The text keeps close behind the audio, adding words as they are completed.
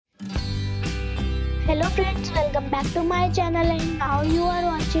Hello friends, welcome back to my channel and now you are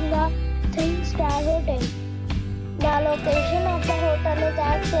watching a 3-star hotel. The location of the hotel is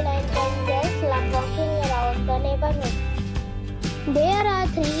excellent and guests love walking around the neighborhood. There are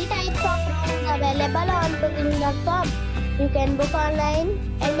 3 types of rooms available on booking.com. You can book online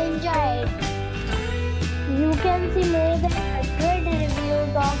and enjoy it. You can see more than 100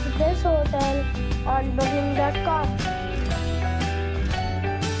 reviews of this hotel on booking.com.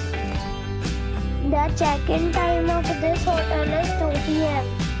 The check-in time of this hotel is 2 p.m.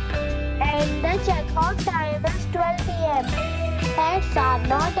 and the check-out time is 12 p.m. Pets are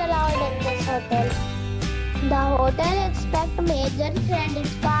not allowed in this hotel. The hotel accepts major credit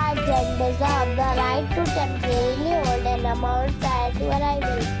cards and reserves the right to temporarily hold an amount prior to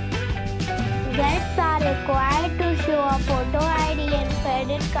arrival. Guests are required to show a photo ID and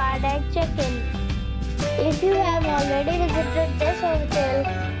credit card at check-in. If you have already visited this hotel,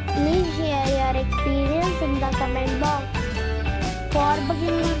 please share your experience in the comment box. For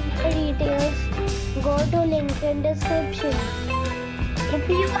booking details, go to link in description. If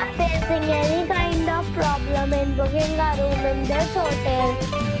you are facing any kind of problem in booking a room in this hotel,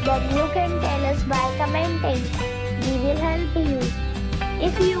 then you can tell us by commenting. We will help you.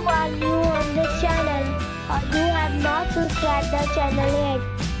 If you are new on this channel or you have not subscribed the channel yet,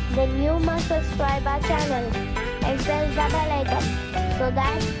 then you must subscribe our channel and press the bell icon so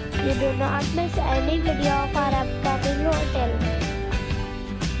that you do not miss any video of our upcoming hotel.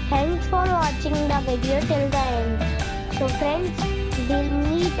 Thanks for watching the video till the end. So friends, we'll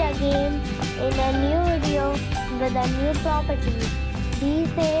meet again in a new video with a new property. Be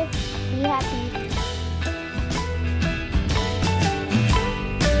safe, be happy.